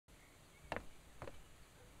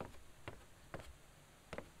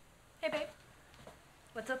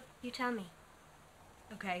You tell me.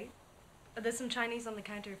 Okay. There's some Chinese on the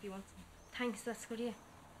counter if you want some. Thanks, that's good of you.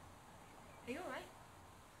 Are you alright?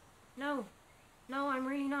 No. No, I'm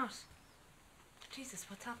really not. Jesus,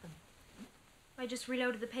 what's happened? I just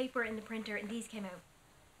reloaded the paper in the printer and these came out.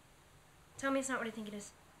 Tell me it's not what I think it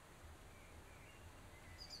is.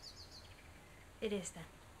 It is then.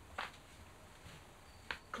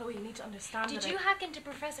 Chloe, you need to understand Did you hack into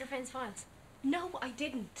Professor Finn's files? No, I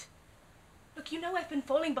didn't. Look, you know I've been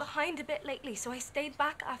falling behind a bit lately, so I stayed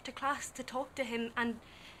back after class to talk to him, and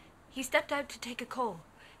he stepped out to take a call.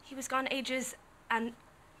 He was gone ages, and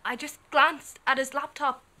I just glanced at his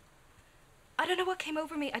laptop. I don't know what came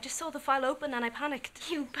over me. I just saw the file open and I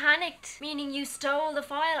panicked. You panicked? Meaning you stole the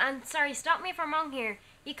file and, sorry, stop me if I'm wrong here,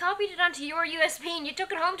 you copied it onto your USB and you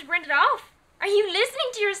took it home to print it off? Are you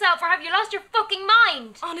listening to yourself or have you lost your fucking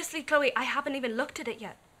mind? Honestly, Chloe, I haven't even looked at it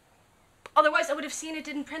yet. Otherwise, I would have seen it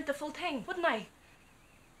didn't print the full thing, wouldn't I?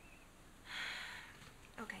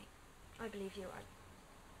 Okay, I believe you.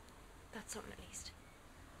 That's something at least.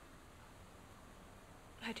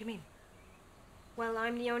 How do you mean? Well,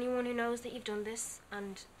 I'm the only one who knows that you've done this,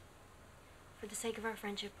 and for the sake of our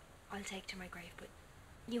friendship, I'll take to my grave, but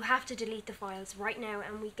you have to delete the files right now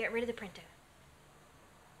and we get rid of the printout.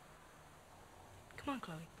 Come on,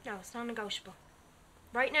 Chloe. No, it's non-negotiable.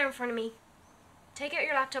 Right now in front of me. Take out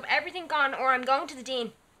your laptop, everything gone, or I'm going to the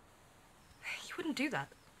dean. You wouldn't do that.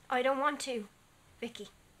 I don't want to, Vicky.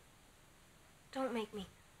 Don't make me.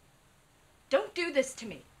 Don't do this to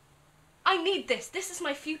me. I need this. This is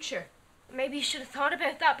my future. Maybe you should have thought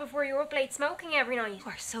about that before you were up late smoking every night. You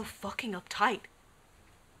are so fucking uptight.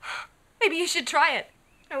 Maybe you should try it.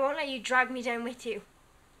 I won't let you drag me down with you.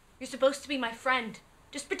 You're supposed to be my friend.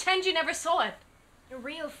 Just pretend you never saw it. A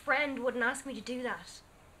real friend wouldn't ask me to do that.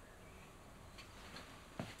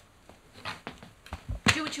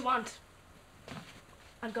 Do what you want.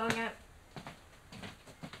 I'm going out.